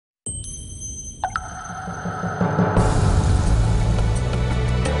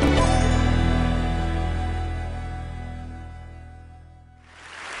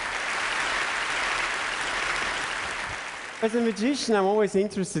As a magician, I'm always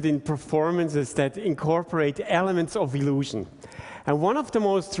interested in performances that incorporate elements of illusion. And one of the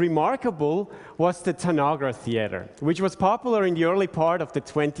most remarkable was the Tanagra Theater, which was popular in the early part of the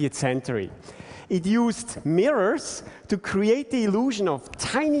 20th century. It used mirrors to create the illusion of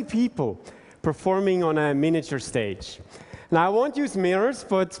tiny people performing on a miniature stage. Now, I won't use mirrors,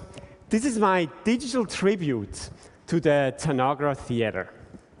 but this is my digital tribute to the Tanagra Theater.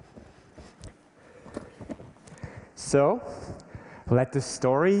 So, let the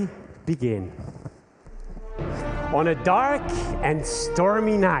story begin. On a dark and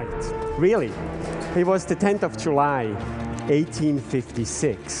stormy night, really, it was the 10th of July,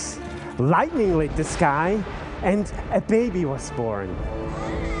 1856. Lightning lit the sky, and a baby was born.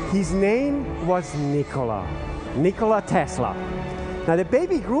 His name was Nikola, Nikola Tesla. Now, the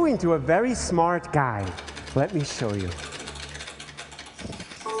baby grew into a very smart guy. Let me show you.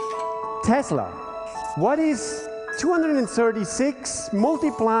 Tesla, what is 236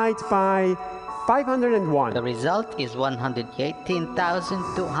 multiplied by 501? The result is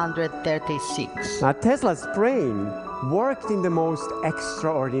 118,236. Now, Tesla's brain worked in the most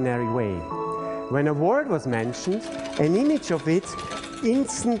extraordinary way. When a word was mentioned, an image of it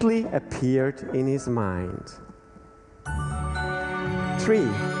instantly appeared in his mind.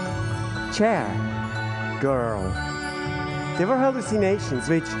 Tree, chair, girl. They were hallucinations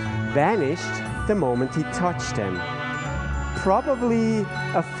which vanished the moment he touched them. Probably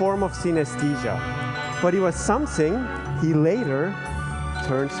a form of synesthesia, but it was something he later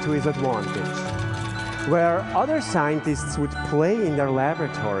turned to his advantage. Where other scientists would play in their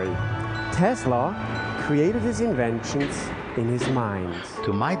laboratory, Tesla created his inventions in his mind.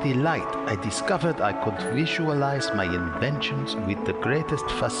 To my delight, I discovered I could visualize my inventions with the greatest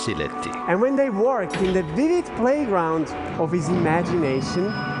facility. And when they worked in the vivid playground of his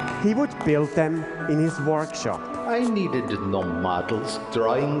imagination, he would build them in his workshop. I needed no models,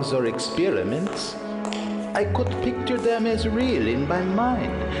 drawings, or experiments. I could picture them as real in my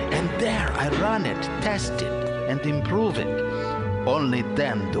mind, and there I run it, test it, and improve it. Only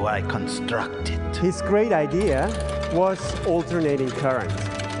then do I construct it. His great idea was alternating current.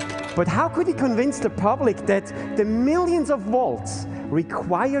 But how could he convince the public that the millions of volts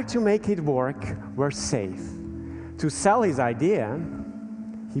required to make it work were safe? To sell his idea,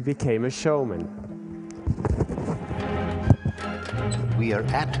 he became a showman. We are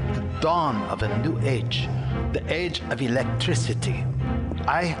at the dawn of a new age, the age of electricity.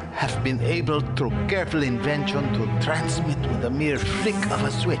 I have been able, through careful invention, to transmit with a mere flick of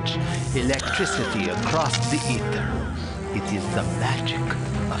a switch electricity across the ether. It is the magic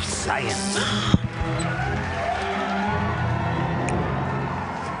of science.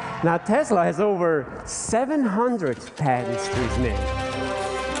 Now, Tesla has over 700 patents to his name.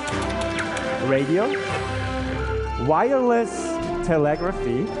 Radio, wireless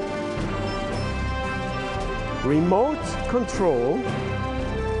telegraphy, remote control,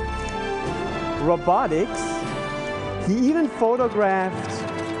 robotics. He even photographed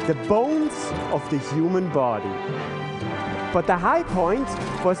the bones of the human body. But the high point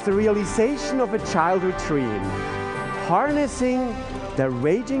was the realization of a childhood dream, harnessing the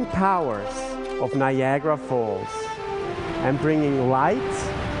raging powers of Niagara Falls and bringing light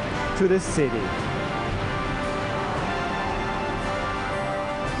to the city.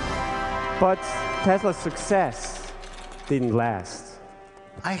 But Tesla's success didn't last.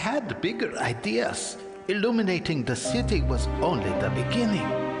 I had bigger ideas. Illuminating the city was only the beginning.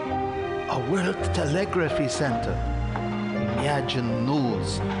 A world telegraphy center. Imagine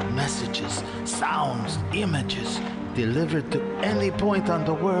news, messages, sounds, images delivered to any point on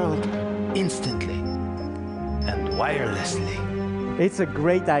the world instantly and wirelessly. It's a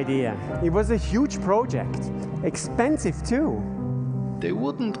great idea. It was a huge project. Expensive too. They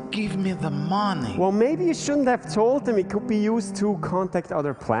wouldn't give me the money. Well, maybe you shouldn't have told them it could be used to contact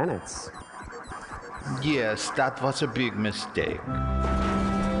other planets. Yes, that was a big mistake.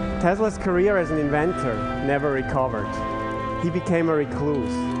 Tesla's career as an inventor never recovered. He became a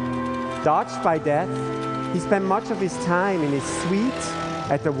recluse. Dodged by death, he spent much of his time in his suite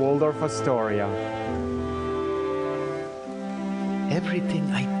at the Waldorf Astoria. Everything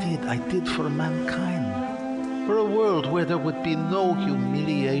I did for mankind. For a world where there would be no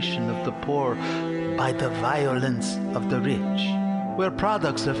humiliation of the poor by the violence of the rich. Where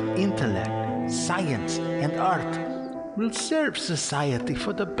products of intellect, science, and art will serve society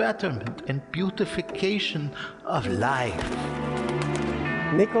for the betterment and beautification of life.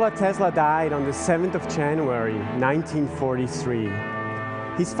 Nikola Tesla died on the 7th of January, 1943.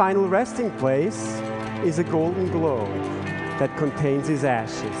 His final resting place is a golden globe that contains his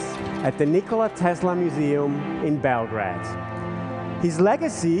ashes. at the Nikola Tesla Museum in Belgrade. His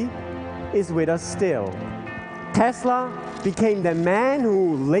legacy is with us still. Tesla became the man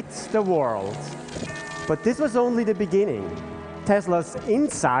who lit the world. But this was only the beginning. Tesla's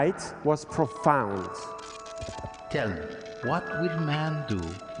insight was profound. Tell me, what will man do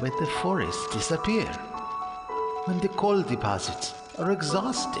when the forests disappear? When the coal deposits are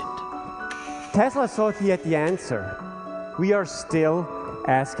exhausted? Tesla thought he had the answer. We are still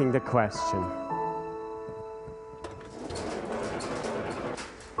asking the question.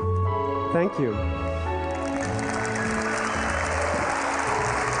 Thank you.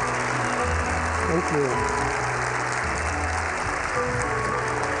 Thank you.